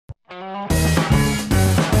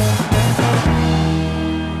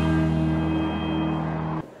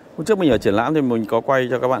Hôm trước mình ở triển lãm thì mình có quay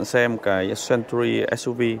cho các bạn xem cái Century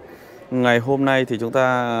SUV. Ngày hôm nay thì chúng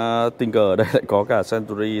ta tình cờ ở đây lại có cả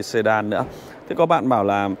Century Sedan nữa. Thế có bạn bảo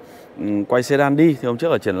là quay Sedan đi, thì hôm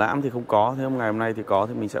trước ở triển lãm thì không có. Thế ngày hôm nay thì có,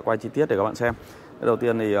 thì mình sẽ quay chi tiết để các bạn xem. Thế đầu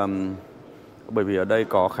tiên thì bởi vì ở đây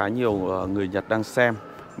có khá nhiều người Nhật đang xem,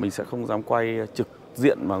 mình sẽ không dám quay trực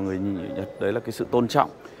diện vào người Nhật. Đấy là cái sự tôn trọng.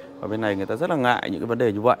 Và bên này người ta rất là ngại những cái vấn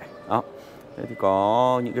đề như vậy. Đó. Thế thì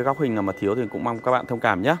có những cái góc hình nào mà thiếu thì cũng mong các bạn thông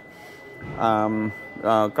cảm nhé.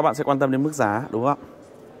 Các bạn sẽ quan tâm đến mức giá, đúng không?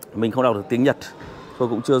 Mình không đọc được tiếng Nhật, tôi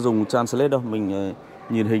cũng chưa dùng translate đâu, mình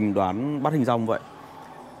nhìn hình đoán bắt hình dong vậy.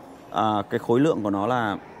 Cái khối lượng của nó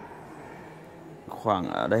là khoảng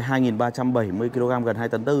ở đây 2.370 kg, gần 2,4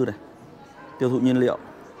 tấn này. Tiêu thụ nhiên liệu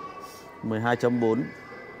 12,4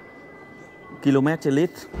 km/lít.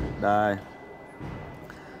 Đây.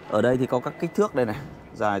 Ở đây thì có các kích thước đây này,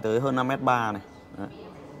 dài tới hơn 5,3 m này. Đấy.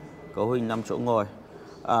 Cấu hình 5 chỗ ngồi.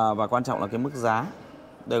 Và quan trọng là cái mức giá.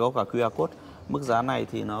 Đây có cả QR code. Mức giá này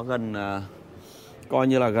thì nó gần coi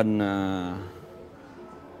như là gần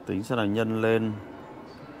tính sẽ là nhân lên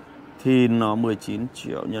thì nó 19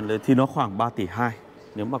 triệu, nhân lên thì nó khoảng 3,2 tỷ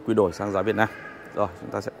nếu mà quy đổi sang giá Việt Nam. Rồi chúng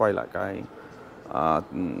ta sẽ quay lại cái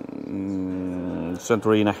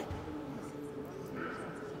Century này.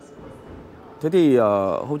 Thế thì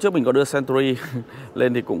hôm trước mình có đưa Century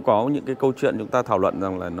lên thì cũng có những cái câu chuyện chúng ta thảo luận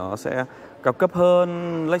rằng là nó sẽ cao cấp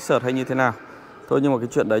hơn Lexus hay như thế nào. Thôi nhưng mà cái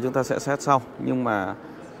chuyện đấy chúng ta sẽ xét sau. Nhưng mà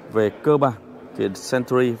về cơ bản thì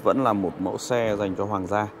Century vẫn là một mẫu xe dành cho hoàng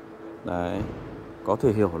gia. Đấy, có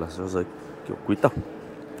thể hiểu là cho giới kiểu quý tộc,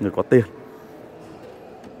 người có tiền.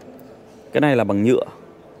 Cái này là bằng nhựa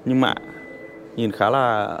nhưng mà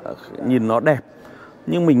nhìn nó đẹp.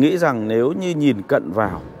 Nhưng mình nghĩ rằng nếu như nhìn cận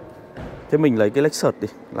vào, thế mình lấy cái Lexus đi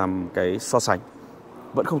làm cái so sánh,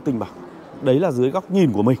 vẫn không tinh bằng. Đấy là dưới góc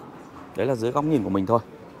nhìn của mình. Đấy là dưới góc nhìn của mình thôi.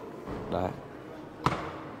 Đấy.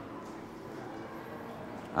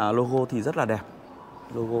 Logo thì rất là đẹp.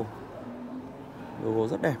 Logo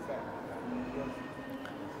rất đẹp.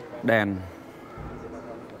 Đèn.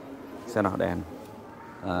 Xem nào, đèn.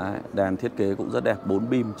 Đấy, đèn thiết kế cũng rất đẹp, 4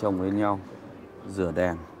 bim chồng lên nhau. Rửa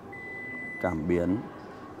đèn, cảm biến.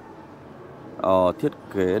 Thiết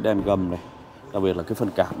kế đèn gầm này, đặc biệt là cái phần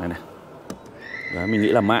cảm này này. Đấy, mình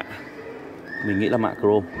nghĩ là mạ. Mình nghĩ là mạ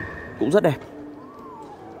chrome. Cũng rất đẹp.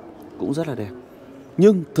 Cũng rất là đẹp.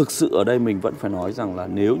 Nhưng thực sự ở đây mình vẫn phải nói rằng là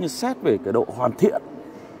nếu như xét về cái độ hoàn thiện,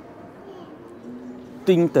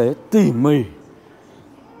 tinh tế, tỉ mỉ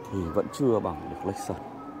thì vẫn chưa bằng được Lexus.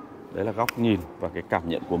 Đấy là góc nhìn và cái cảm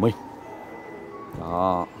nhận của mình.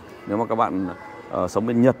 Đó. Nếu mà các bạn sống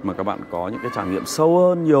bên Nhật mà các bạn có những cái trải nghiệm sâu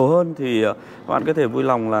hơn, nhiều hơn thì các bạn có thể vui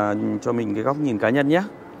lòng là cho mình cái góc nhìn cá nhân nhé.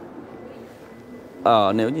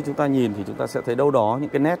 Nếu như chúng ta nhìn thì chúng ta sẽ thấy đâu đó những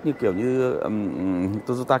cái nét như kiểu như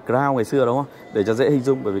Toyota Crown ngày xưa, đúng không? Để cho dễ hình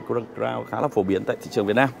dung, bởi vì Crown khá là phổ biến tại thị trường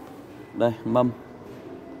Việt Nam. Đây, mâm,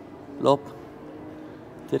 lốp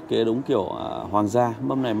thiết kế đúng kiểu hoàng gia.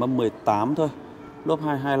 Mâm này mâm 18 thôi, lốp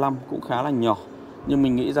 225 cũng khá là nhỏ. Nhưng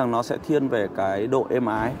mình nghĩ rằng nó sẽ thiên về cái độ êm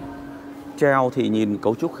ái. Treo thì nhìn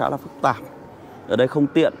cấu trúc khá là phức tạp. Ở đây không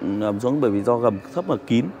tiện ngầm xuống bởi vì do gầm thấp và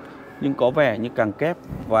kín, nhưng có vẻ như càng kép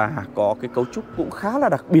và có cái cấu trúc cũng khá là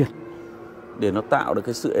đặc biệt để nó tạo được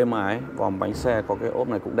cái sự êm ái. Vòm bánh xe có cái ốp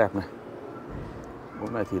này cũng đẹp này.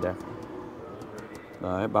 Ốp này thì đẹp.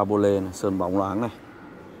 Đấy, ba bô lê này, sơn bóng loáng này.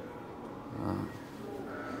 Đó.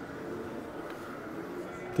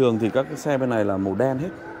 Thường thì các cái xe bên này là màu đen hết.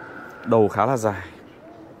 Đầu khá là dài.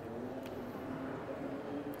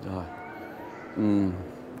 Rồi.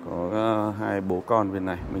 Có hai bố con bên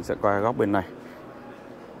này. Mình sẽ qua góc bên này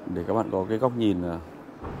để các bạn có cái góc nhìn.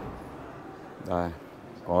 Đây,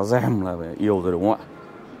 có rèm là phải yêu rồi đúng không ạ?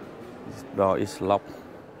 Door is locked.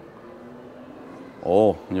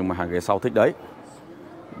 Nhưng mà hàng ghế sau thích đấy.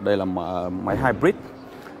 Đây là máy hybrid.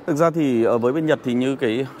 Thực ra thì với bên Nhật thì như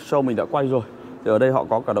cái show mình đã quay rồi, thì ở đây họ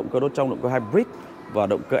có cả động cơ đốt trong, động cơ hybrid và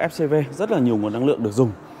động cơ FCV, rất là nhiều nguồn năng lượng được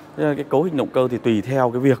dùng. Thế nên cái cấu hình động cơ thì tùy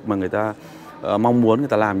theo cái việc mà người ta mong muốn người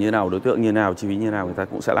ta làm như thế nào, đối tượng như thế nào, chi phí như thế nào, người ta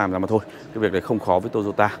cũng sẽ làm ra mà thôi. Cái việc này không khó với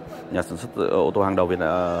Toyota, nhà sản xuất ô tô hàng đầu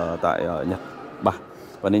tại Nhật Bản.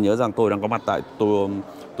 Và nên nhớ rằng tôi đang có mặt tại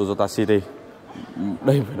Toyota City.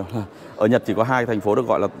 Đây phải nói là ở Nhật chỉ có 2 thành phố được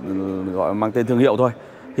gọi mang tên thương hiệu thôi,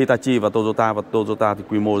 Hitachi và Toyota thì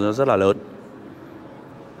quy mô nó rất là lớn.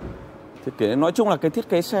 Thiết kế nói chung là cái thiết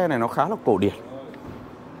kế xe này nó khá là cổ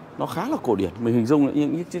điển. Mình hình dung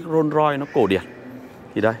những chiếc Rolls Royce nó cổ điển.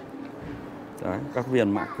 Thì đây. Đấy, các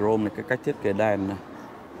viền mạ chrome này, cái cách thiết kế đèn này.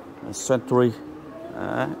 Century.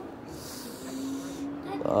 Đấy.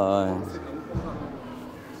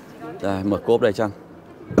 Đây, mở cốp đây chăng?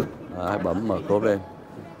 Đấy, bấm mở cốp lên.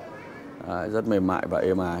 Đấy, rất mềm mại và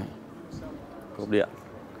êm ái. Cốp điện,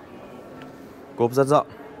 cốp rất rộng.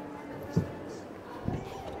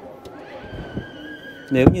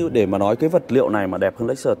 Nếu như để mà nói cái vật liệu này mà đẹp hơn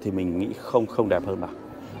Lexus thì mình nghĩ không đẹp hơn nào.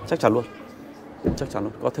 Chắc chắn luôn. Chắc chắn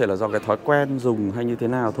luôn. Có thể là do cái thói quen dùng hay như thế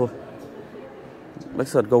nào thôi.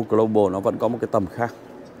 Lexus Go Global nó vẫn có một cái tầm khác.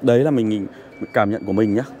 Đấy là mình cảm nhận của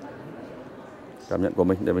mình nhá. Cảm nhận của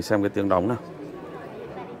mình để mình xem cái tiếng đóng nào.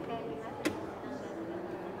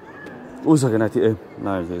 Ui giời, cái này thì êm.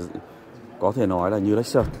 Này thì có thể nói là như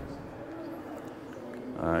Lexus.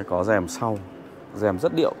 Đấy, có rèm sau. Rèm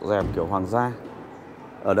rất điệu, rèm kiểu hoàng gia.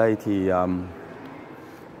 Ở đây thì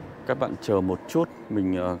các bạn chờ một chút.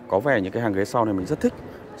 Mình có vẻ những cái hàng ghế sau này mình rất thích.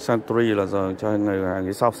 Century là giờ cho hàng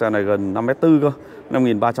ghế sau. Xe này gần 5m4 cơ,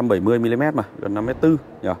 5370mm mà, gần 5m4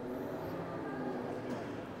 nhỉ.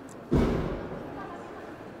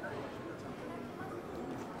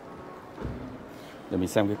 Để mình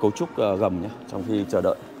xem cái cấu trúc gầm nhé. Trong khi chờ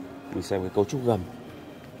đợi mình xem cái cấu trúc gầm.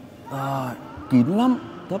 Kín lắm,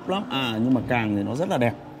 thấp lắm. Nhưng mà càng thì nó rất là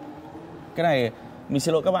đẹp. Cái này mình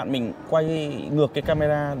xin lỗi các bạn, mình quay ngược cái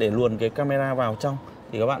camera để luồn cái camera vào trong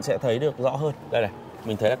thì các bạn sẽ thấy được rõ hơn. Đây này,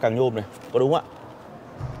 mình thấy là càng nhôm này, có đúng không ạ?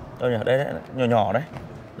 Đâu nhỉ? Đây đấy, nhỏ nhỏ đấy.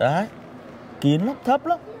 Đấy, kín lắm, thấp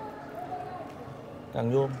lắm.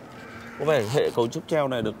 Càng nhôm. Có vẻ hệ cấu trúc treo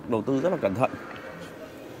này được đầu tư rất là cẩn thận.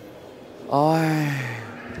 Ôi,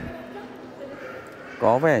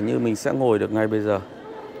 có vẻ như mình sẽ ngồi được ngay bây giờ.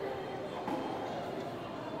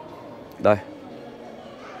 Đây.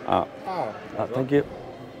 Thank you.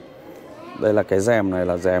 Đây là cái rèm này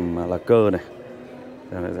là rèm là cơ này.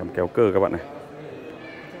 Đây là rèm kéo cơ các bạn này.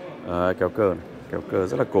 Kéo cơ này. Kéo cơ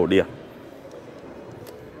rất là cổ điển.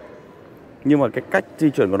 Nhưng mà cái cách di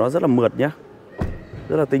chuyển của nó rất là mượt nhá.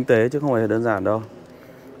 Rất là tinh tế chứ không phải đơn giản đâu.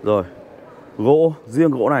 Rồi, gỗ,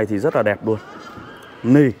 riêng gỗ này thì rất là đẹp luôn.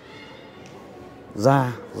 Nì.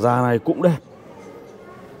 Da này cũng đẹp.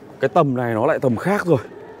 Cái tầm này nó lại tầm khác rồi.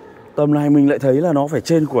 Tầm này mình lại thấy là nó phải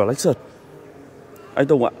trên của Lexus. Anh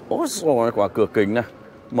Tùng ạ. Ôi xồi, quả cửa kính này.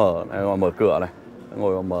 Mở này, mở cửa này.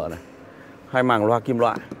 Ngồi vào mở này. Hai màng loa kim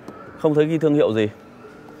loại. Không thấy ghi thương hiệu gì.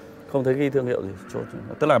 Không thấy ghi thương hiệu gì.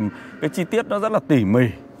 Tức là cái chi tiết nó rất là tỉ mỉ.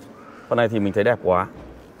 Phần này thì mình thấy đẹp quá.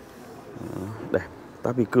 Đẹp.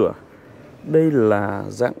 Táp bi cửa. Đây là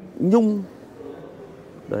dạng nhung.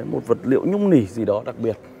 Đấy, một vật liệu nhung nỉ gì đó đặc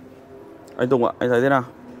biệt. Anh Tùng ạ, anh thấy thế nào?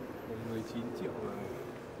 19 triệu.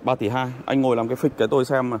 3,2 tỷ. Anh ngồi làm cái phịch cái tôi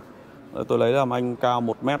xem mà. Tôi lấy làm anh cao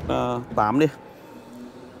 1m8 đi.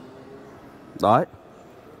 Đấy.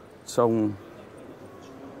 Trông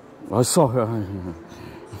ôi xồi ơi.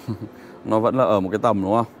 Nó vẫn là ở một cái tầm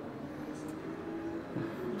đúng không?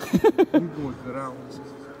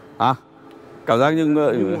 Cảm giác như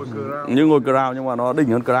ngồi crown nhưng mà nó đỉnh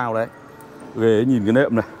hơn crown đấy. Ghế nhìn cái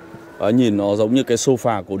nệm này. Nhìn nó giống như cái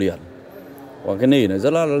sofa cổ điển. Còn cái nỉ này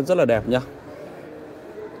rất là đẹp nhá.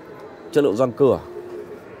 Chất lượng răng cửa.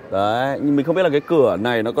 Đấy, nhưng mình không biết là cái cửa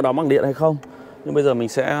này nó có đóng bằng điện hay không. Nhưng bây giờ mình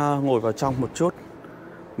sẽ ngồi vào trong một chút.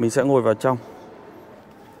 Mình sẽ ngồi vào trong.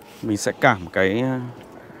 Mình sẽ cảm cái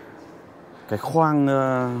khoang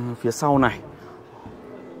phía sau này.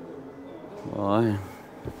 Đấy.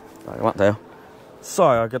 Đấy, các bạn thấy không?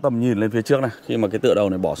 Sỏi cái tầm nhìn lên phía trước này. Khi mà cái tựa đầu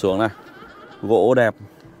này bỏ xuống này. Gỗ đẹp.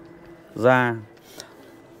 Da.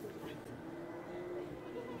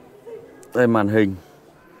 Đây màn hình.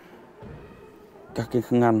 Các cái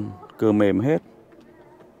ngăn cơ mềm hết.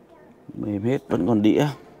 Mềm hết, vẫn còn đĩa.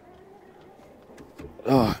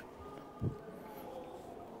 Rồi.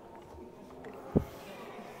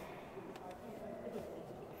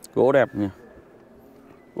 Gỗ đẹp nhỉ.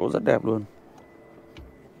 Gỗ rất đẹp luôn.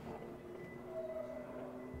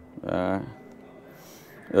 Đấy.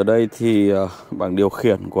 Ở đây thì bảng điều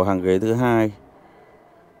khiển của hàng ghế thứ hai.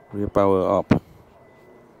 Rear power off.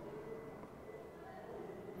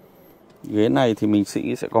 Ghế này thì mình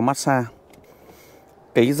sẽ có massage.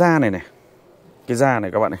 Cái da này này. Cái da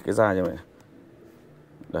này các bạn này. Cái da như vậy.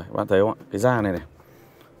 Đây các bạn thấy không ạ? Cái da này này.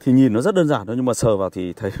 Thì nhìn nó rất đơn giản thôi. Nhưng mà sờ vào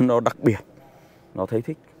thì thấy nó đặc biệt. Nó thấy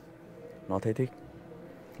thích. Nó thấy thích.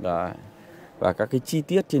 Đấy. Và các cái chi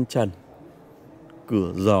tiết trên trần.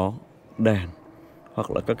 Cửa gió. Đèn.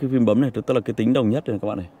 Hoặc là các cái phím bấm này. Tức là cái tính đồng nhất này các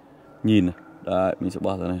bạn này. Nhìn này. Đấy mình sẽ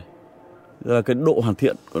bỏ ra này. Đây là cái độ hoàn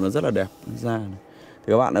thiện của nó rất là đẹp. Da này.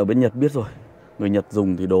 Thì các bạn ở bên Nhật biết rồi. Người Nhật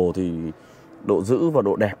dùng thì đồ thì độ giữ và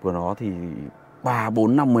độ đẹp của nó thì 3,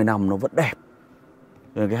 4, 5, 10 năm nó vẫn đẹp.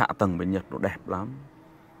 Nên cái hạ tầng bên Nhật nó đẹp lắm.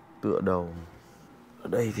 Tựa đầu. Ở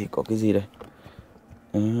đây thì có cái gì đây?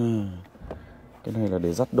 Cái này là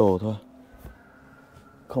để dắt đồ thôi.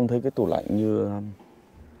 Không thấy cái tủ lạnh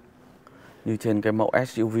như trên cái mẫu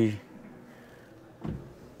SUV.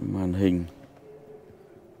 Màn hình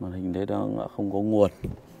đấy nó không có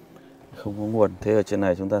nguồn. Thế ở trên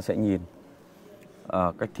này chúng ta sẽ nhìn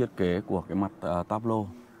cách thiết kế của cái mặt táp lô.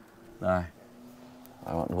 Đây,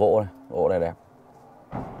 gỗ này đẹp.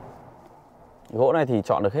 Gỗ này thì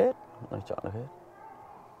chọn được hết.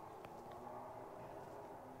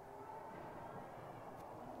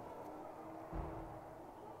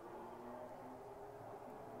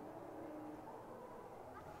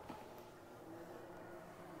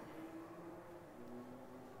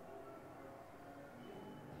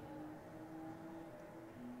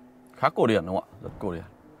 Khá cổ điển đúng không ạ? Rất cổ điển.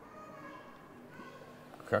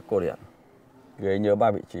 Khá cổ điển. Ghế nhớ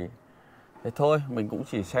 3 vị trí. Thế thôi, mình cũng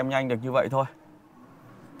chỉ xem nhanh được như vậy thôi.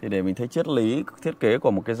 Thì để mình thấy triết lý thiết kế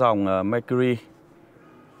của một cái dòng Mercury.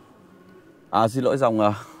 Xin lỗi, dòng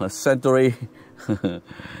Century.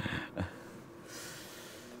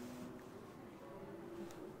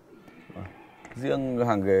 Riêng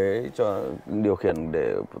hàng ghế cho điều khiển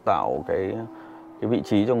để tạo cái vị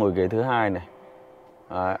trí cho ngồi ghế thứ hai này.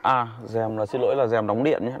 Rèm là, xin lỗi, là rèm đóng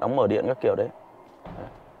điện nhé, đóng mở điện các kiểu đấy.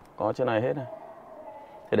 Có trên này hết này.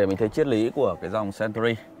 Thì để mình thấy triết lý của cái dòng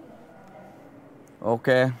Century. Ok.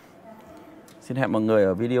 Xin hẹn mọi người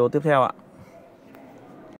ở video tiếp theo ạ.